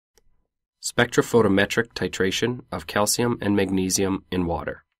Spectrophotometric titration of calcium and magnesium in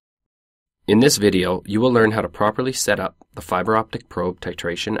water. In this video, you will learn how to properly set up the fiber optic probe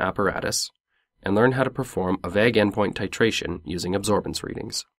titration apparatus and learn how to perform a VAG endpoint titration using absorbance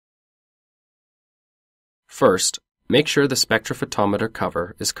readings. First, make sure the spectrophotometer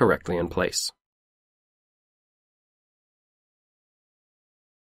cover is correctly in place.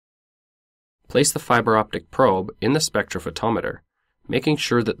 Place the fiber optic probe in the spectrophotometer, making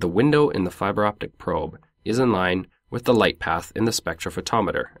sure that the window in the fiber optic probe is in line with the light path in the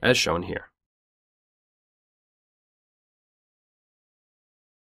spectrophotometer, as shown here.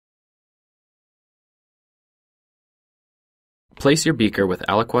 Place your beaker with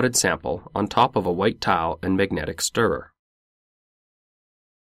aliquoted sample on top of a white towel and magnetic stirrer.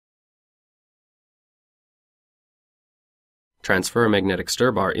 Transfer a magnetic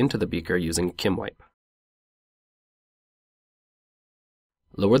stir bar into the beaker using a Kim wipe.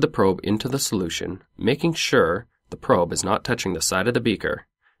 Lower the probe into the solution, making sure the probe is not touching the side of the beaker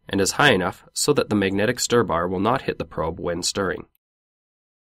and is high enough so that the magnetic stir bar will not hit the probe when stirring.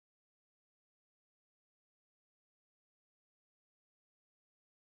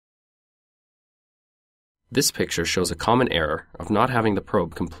 This picture shows a common error of not having the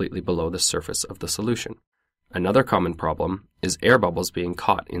probe completely below the surface of the solution. Another common problem is air bubbles being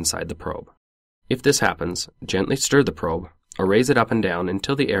caught inside the probe. If this happens, gently stir the probe or raise it up and down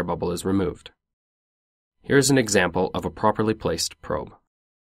until the air bubble is removed. Here is an example of a properly placed probe.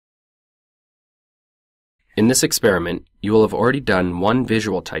 In this experiment, you will have already done one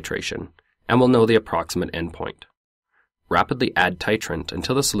visual titration and will know the approximate endpoint. Rapidly add titrant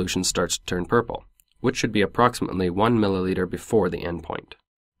until the solution starts to turn purple, which should be approximately 1 milliliter before the endpoint.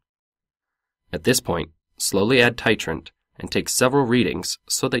 At this point, slowly add titrant and take several readings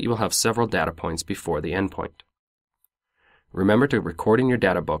so that you will have several data points before the endpoint. Remember to record in your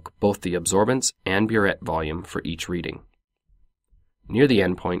data book both the absorbance and burette volume for each reading. Near the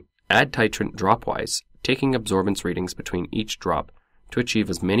endpoint, add titrant dropwise, taking absorbance readings between each drop to achieve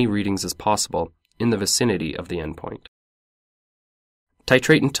as many readings as possible in the vicinity of the endpoint.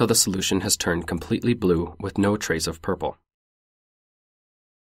 Titrate until the solution has turned completely blue with no trace of purple.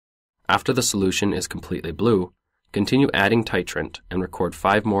 After the solution is completely blue, continue adding titrant and record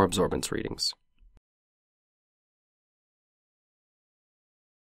 5 more absorbance readings.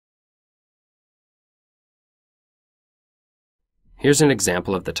 Here's an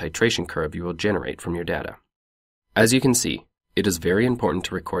example of the titration curve you will generate from your data. As you can see, it is very important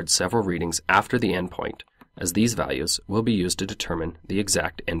to record several readings after the endpoint, as these values will be used to determine the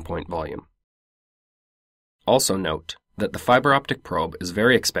exact endpoint volume. Also note that the fiber optic probe is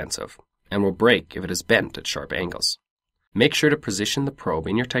very expensive and will break if it is bent at sharp angles. Make sure to position the probe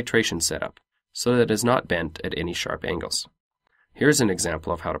in your titration setup so that it is not bent at any sharp angles. Here's an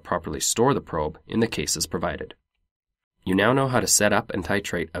example of how to properly store the probe in the cases provided. You now know how to set up and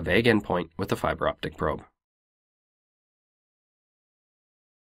titrate a VAG endpoint with a fiber optic probe.